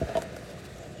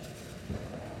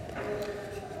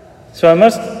So I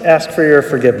must ask for your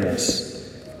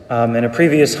forgiveness. In a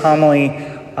previous homily,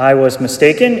 I was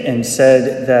mistaken and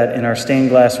said that in our stained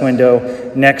glass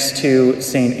window next to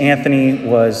St. Anthony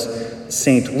was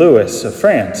St. Louis of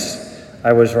France.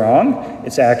 I was wrong.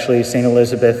 It's actually St.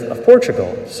 Elizabeth of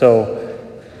Portugal. So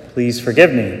please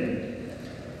forgive me.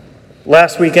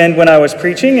 Last weekend when I was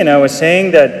preaching and I was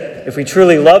saying that if we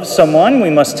truly love someone,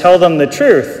 we must tell them the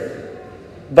truth.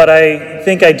 But I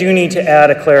think I do need to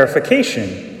add a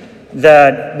clarification.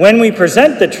 That when we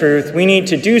present the truth, we need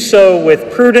to do so with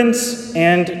prudence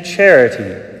and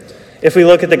charity. If we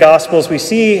look at the Gospels, we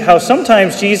see how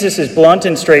sometimes Jesus is blunt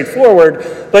and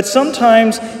straightforward, but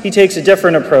sometimes he takes a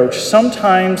different approach.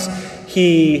 Sometimes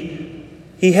he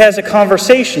has a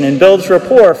conversation and builds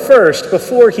rapport first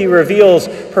before he reveals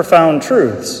profound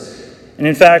truths. And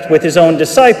in fact, with his own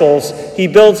disciples, he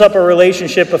builds up a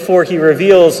relationship before he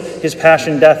reveals his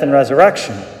passion, death, and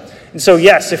resurrection. And so,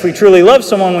 yes, if we truly love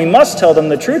someone, we must tell them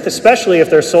the truth, especially if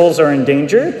their souls are in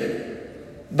danger.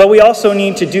 But we also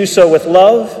need to do so with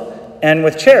love and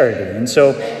with charity. And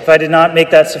so, if I did not make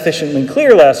that sufficiently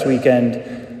clear last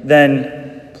weekend,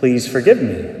 then please forgive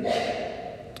me.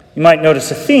 You might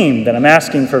notice a theme that I'm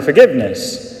asking for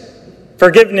forgiveness.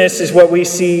 Forgiveness is what we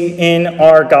see in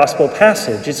our gospel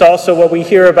passage. It's also what we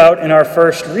hear about in our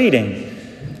first reading.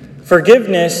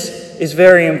 Forgiveness is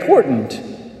very important.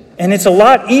 And it's a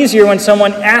lot easier when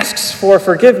someone asks for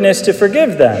forgiveness to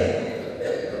forgive them.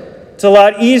 It's a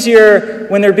lot easier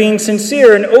when they're being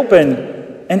sincere and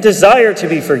open and desire to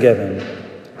be forgiven.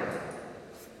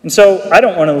 And so I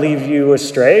don't want to leave you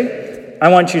astray. I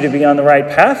want you to be on the right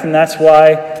path, and that's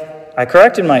why I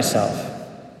corrected myself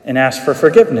and asked for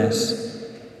forgiveness.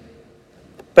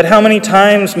 But how many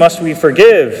times must we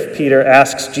forgive? Peter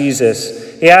asks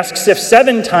Jesus. He asks if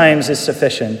 7 times is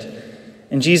sufficient.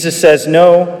 And Jesus says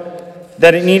no,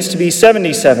 that it needs to be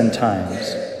 77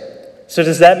 times. So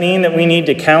does that mean that we need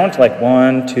to count like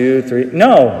 1, 2, 3?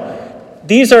 No.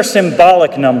 These are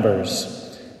symbolic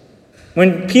numbers.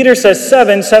 When Peter says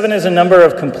 7, 7 is a number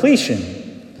of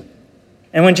completion.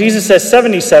 And when Jesus says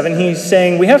 77, he's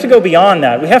saying we have to go beyond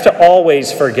that. We have to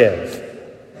always forgive.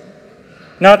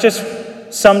 Not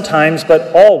just sometimes,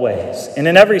 but always, and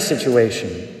in every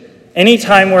situation.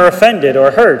 Anytime we're offended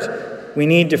or hurt, we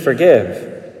need to forgive.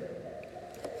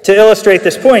 To illustrate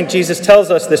this point, Jesus tells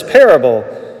us this parable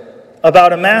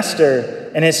about a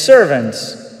master and his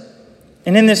servants.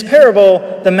 And in this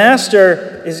parable, the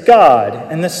master is God,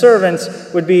 and the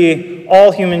servants would be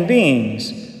all human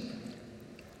beings.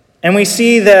 And we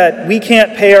see that we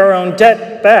can't pay our own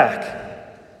debt back.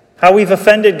 How we've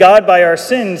offended God by our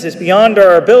sins is beyond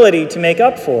our ability to make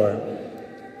up for.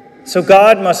 So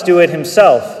God must do it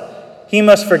himself. He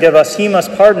must forgive us. He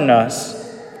must pardon us.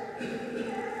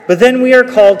 But then we are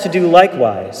called to do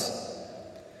likewise.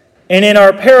 And in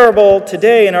our parable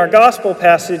today, in our gospel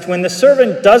passage, when the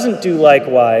servant doesn't do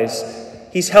likewise,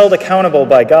 he's held accountable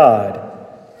by God.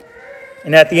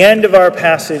 And at the end of our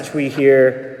passage, we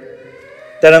hear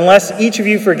that unless each of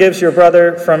you forgives your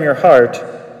brother from your heart,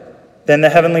 then the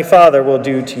Heavenly Father will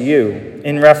do to you,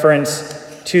 in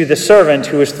reference to the servant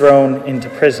who was thrown into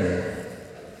prison.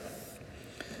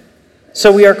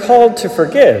 So we are called to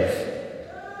forgive.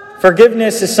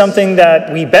 Forgiveness is something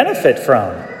that we benefit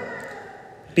from,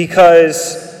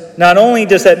 because not only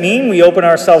does that mean we open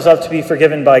ourselves up to be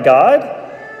forgiven by God,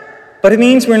 but it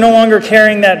means we're no longer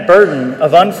carrying that burden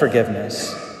of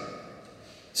unforgiveness.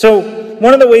 So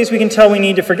one of the ways we can tell we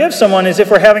need to forgive someone is if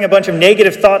we're having a bunch of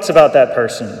negative thoughts about that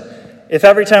person. If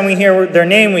every time we hear their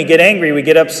name we get angry, we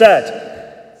get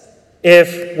upset.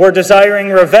 If we're desiring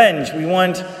revenge, we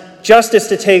want justice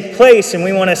to take place and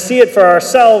we want to see it for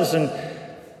ourselves and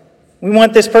we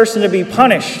want this person to be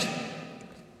punished.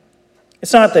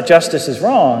 It's not that justice is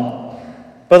wrong,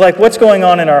 but what's going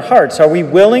on in our hearts? Are we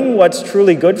willing what's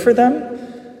truly good for them?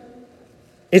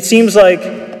 It seems like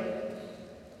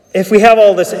if we have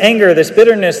all this anger, this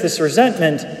bitterness, this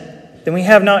resentment, then we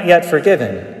have not yet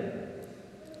forgiven.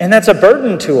 And that's a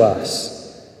burden to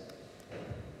us.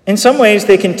 In some ways,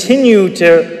 they continue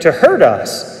to hurt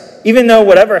us, even though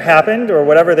whatever happened or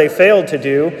whatever they failed to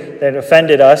do that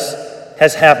offended us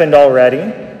has happened already.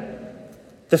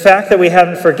 The fact that we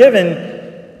haven't forgiven,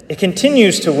 it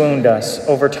continues to wound us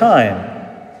over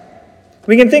time.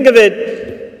 We can think of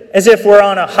it as if we're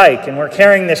on a hike and we're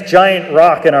carrying this giant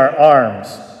rock in our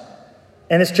arms.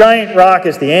 And this giant rock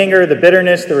is the anger, the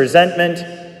bitterness, the resentment,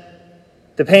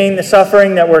 the pain, the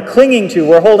suffering that we're clinging to,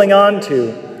 we're holding on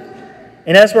to.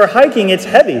 And as we're hiking, it's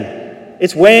heavy.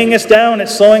 It's weighing us down,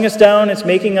 it's slowing us down, it's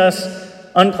making us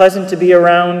unpleasant to be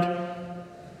around.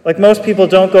 Most people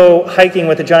don't go hiking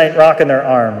with a giant rock in their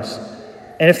arms.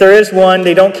 And if there is one,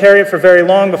 they don't carry it for very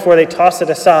long before they toss it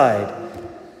aside.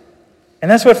 And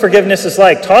that's what forgiveness is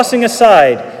like, tossing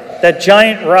aside that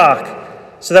giant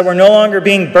rock so that we're no longer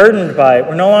being burdened by it.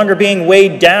 We're no longer being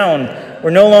weighed down. We're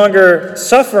no longer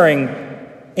suffering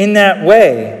in that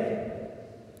way.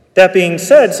 That being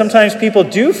said, sometimes people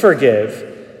do forgive,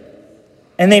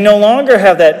 and they no longer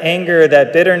have that anger,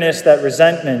 that bitterness, that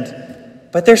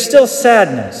resentment, but there's still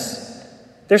sadness.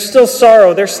 There's still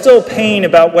sorrow. There's still pain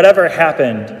about whatever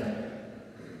happened.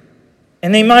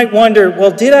 And they might wonder,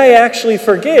 well, did I actually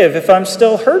forgive if I'm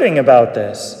still hurting about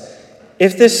this?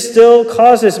 If this still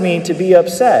causes me to be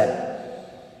upset?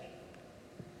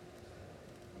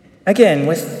 Again,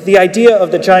 with the idea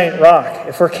of the giant rock,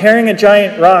 if we're carrying a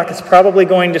giant rock, it's probably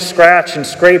going to scratch and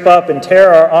scrape up and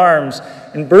tear our arms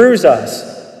and bruise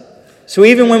us. So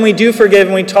even when we do forgive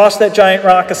and we toss that giant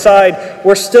rock aside,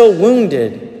 we're still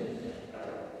wounded.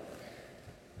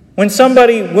 When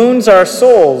somebody wounds our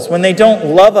souls, when they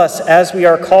don't love us as we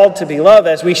are called to be loved,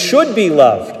 as we should be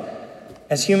loved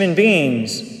as human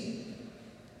beings,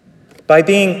 by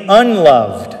being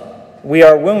unloved, we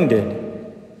are wounded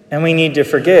and we need to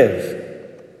forgive.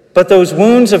 But those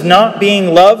wounds of not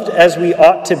being loved as we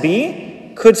ought to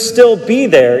be could still be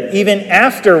there even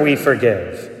after we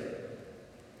forgive.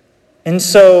 And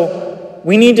so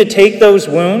we need to take those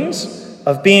wounds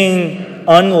of being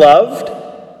unloved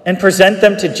and present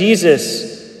them to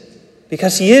Jesus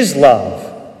because he is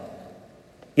love.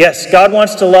 Yes, God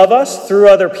wants to love us through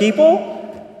other people,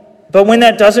 but when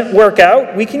that doesn't work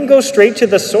out, we can go straight to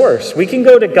the source. We can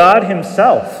go to God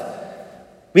himself.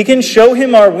 We can show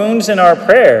him our wounds in our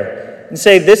prayer and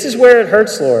say, this is where it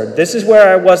hurts, Lord. This is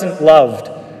where I wasn't loved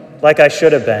like I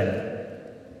should have been.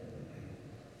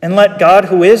 And let God,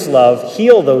 who is love,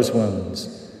 heal those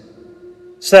wounds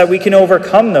so that we can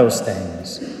overcome those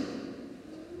things.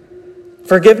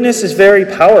 Forgiveness is very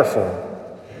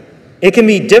powerful. It can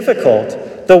be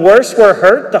difficult. The worse we're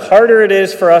hurt, the harder it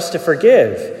is for us to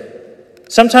forgive.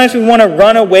 Sometimes we want to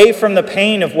run away from the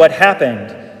pain of what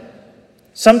happened.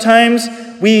 Sometimes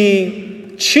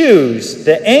we choose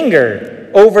the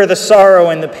anger over the sorrow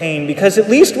and the pain because at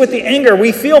least with the anger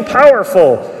we feel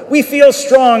powerful, we feel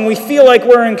strong, we feel like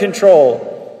we're in control.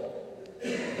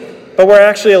 But we're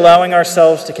actually allowing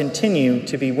ourselves to continue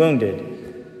to be wounded.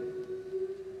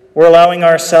 We're allowing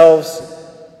ourselves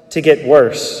to get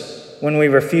worse when we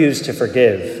refuse to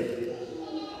forgive.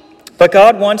 But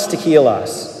God wants to heal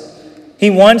us. He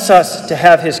wants us to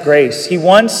have his grace. He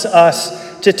wants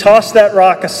us to toss that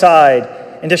rock aside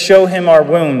and to show him our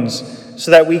wounds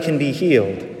so that we can be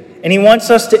healed. And he wants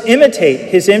us to imitate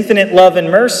his infinite love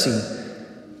and mercy.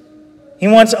 He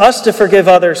wants us to forgive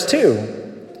others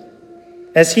too,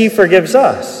 as he forgives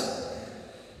us.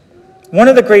 One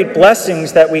of the great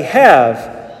blessings that we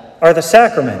have are the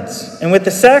sacraments. And with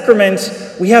the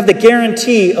sacraments, we have the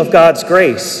guarantee of God's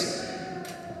grace.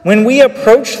 When we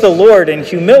approach the Lord in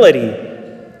humility,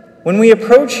 when we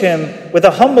approach him with a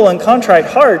humble and contrite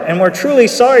heart, and we're truly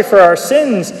sorry for our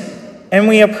sins, and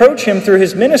we approach him through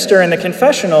his minister in the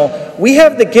confessional, we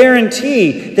have the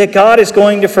guarantee that God is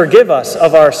going to forgive us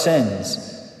of our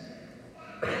sins.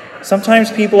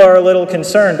 Sometimes people are a little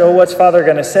concerned, oh, what's Father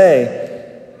going to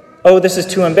say? Oh, this is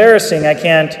too embarrassing, I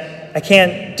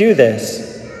can't do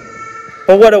this.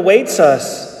 But what awaits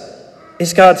us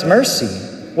is God's mercy.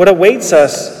 What awaits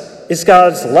us is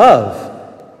God's love.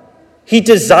 He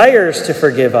desires to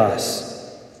forgive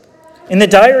us. In the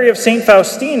diary of St.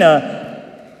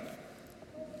 Faustina,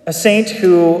 a saint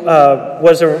who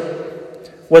was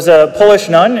a Polish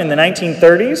nun in the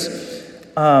 1930s,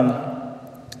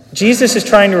 Jesus is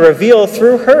trying to reveal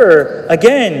through her,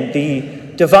 again, the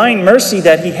divine mercy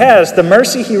that he has, the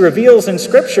mercy he reveals in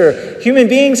Scripture. Human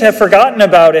beings have forgotten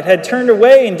about it, had turned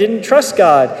away and didn't trust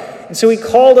God. And so he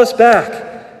called us back.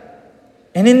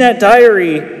 And in that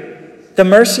diary, the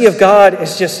mercy of God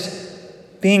is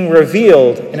just being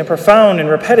revealed in a profound and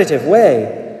repetitive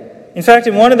way. In fact,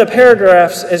 in one of the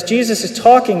paragraphs, as Jesus is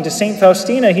talking to St.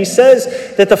 Faustina, he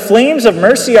says that the flames of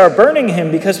mercy are burning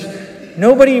him because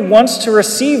nobody wants to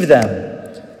receive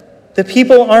them. The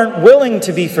people aren't willing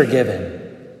to be forgiven.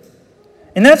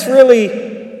 And that's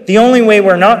really the only way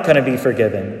we're not going to be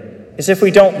forgiven, is if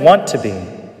we don't want to be.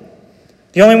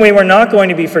 The only way we're not going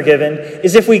to be forgiven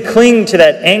is if we cling to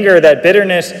that anger, that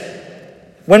bitterness.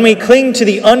 When we cling to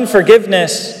the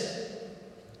unforgiveness,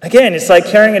 again, it's like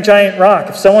carrying a giant rock.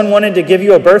 If someone wanted to give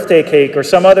you a birthday cake or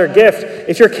some other gift,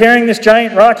 if you're carrying this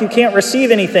giant rock, you can't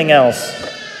receive anything else.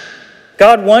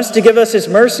 God wants to give us his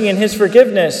mercy and his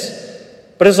forgiveness.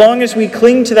 But as long as we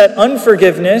cling to that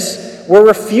unforgiveness, we're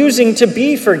refusing to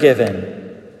be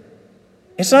forgiven.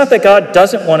 It's not that God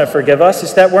doesn't want to forgive us,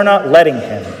 it's that we're not letting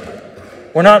him.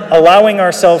 We're not allowing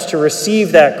ourselves to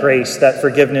receive that grace, that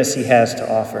forgiveness he has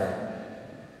to offer.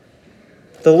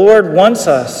 The Lord wants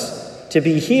us to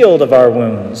be healed of our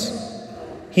wounds.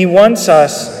 He wants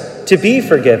us to be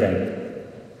forgiven.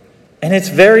 And it's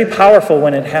very powerful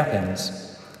when it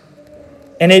happens.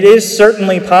 And it is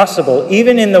certainly possible,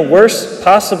 even in the worst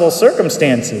possible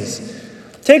circumstances.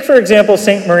 Take, for example,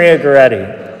 St. Maria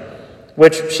Goretti,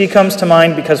 which she comes to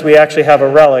mind because we actually have a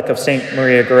relic of St.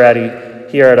 Maria Goretti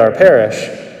here at our parish.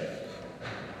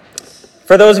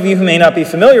 For those of you who may not be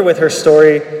familiar with her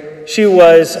story, she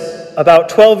was about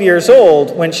 12 years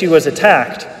old when she was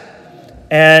attacked.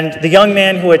 And the young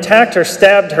man who attacked her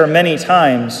stabbed her many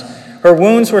times. Her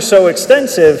wounds were so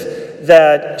extensive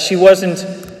that she wasn't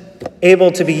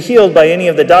able to be healed by any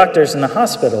of the doctors in the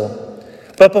hospital.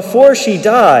 But before she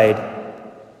died,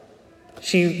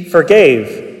 she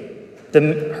forgave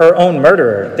her own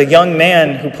murderer, the young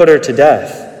man who put her to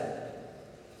death.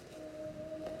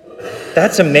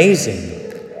 That's amazing.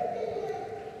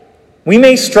 We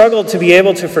may struggle to be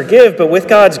able to forgive, but with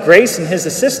God's grace and his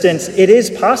assistance, it is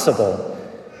possible.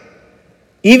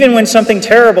 Even when something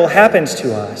terrible happens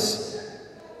to us,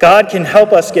 God can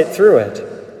help us get through it.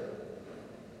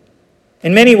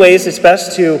 In many ways, it's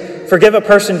best to forgive a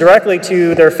person directly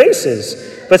to their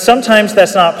faces, but sometimes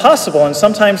that's not possible, and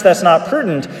sometimes that's not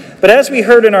prudent. But as we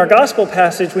heard in our gospel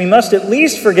passage, we must at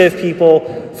least forgive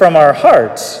people from our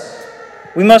hearts.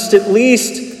 We must at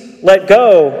least let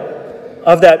go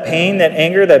of that pain, that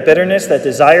anger, that bitterness, that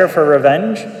desire for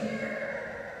revenge,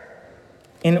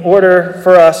 in order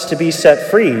for us to be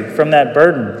set free from that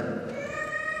burden,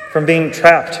 from being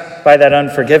trapped by that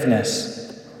unforgiveness.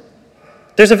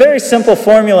 There's a very simple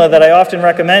formula that I often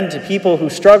recommend to people who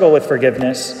struggle with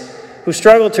forgiveness, who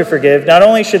struggle to forgive. Not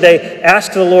only should they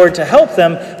ask the Lord to help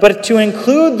them, but to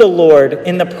include the Lord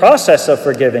in the process of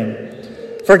forgiving.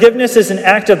 Forgiveness is an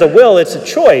act of the will. It's a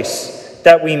choice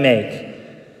that we make.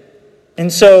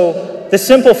 And so the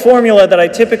simple formula that I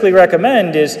typically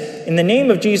recommend is, in the name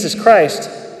of Jesus Christ,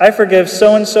 I forgive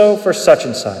so-and-so for such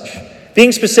and such.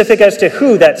 Being specific as to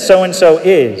who that so-and-so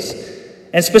is,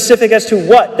 and specific as to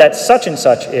what that such and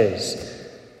such is.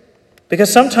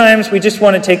 Because sometimes we just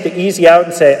want to take the easy out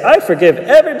and say, I forgive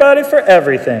everybody for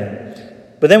everything.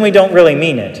 But then we don't really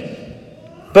mean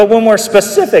it. But when we're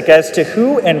specific as to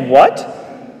who and what,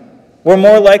 we're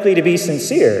more likely to be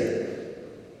sincere.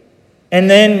 And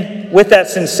then with that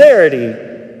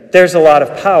sincerity, there's a lot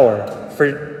of power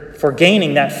for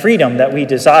gaining that freedom that we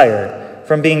desire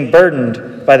from being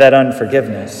burdened by that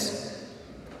unforgiveness.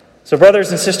 So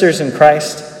brothers and sisters in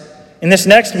Christ, in this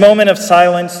next moment of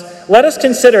silence, let us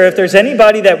consider if there's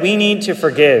anybody that we need to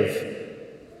forgive.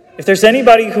 If there's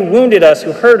anybody who wounded us,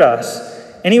 who hurt us,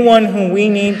 anyone whom we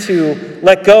need to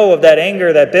let go of that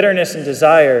anger, that bitterness and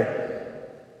desire.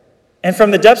 And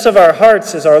from the depths of our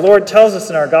hearts, as our Lord tells us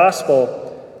in our gospel,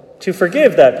 to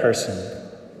forgive that person.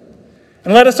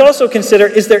 And let us also consider,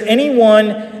 is there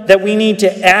anyone that we need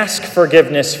to ask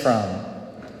forgiveness from?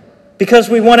 Because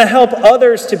we want to help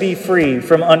others to be free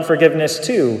from unforgiveness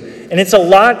too. And it's a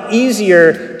lot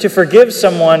easier to forgive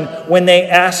someone when they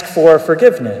ask for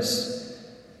forgiveness.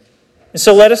 And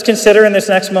so let us consider in this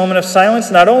next moment of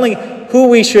silence not only who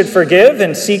we should forgive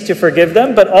and seek to forgive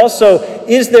them, but also,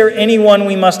 is there anyone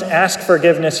we must ask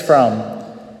forgiveness from?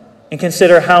 And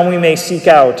consider how we may seek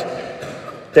out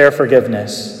their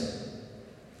forgiveness.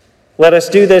 Let us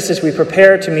do this as we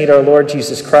prepare to meet our Lord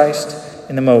Jesus Christ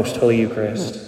in the most Holy Eucharist.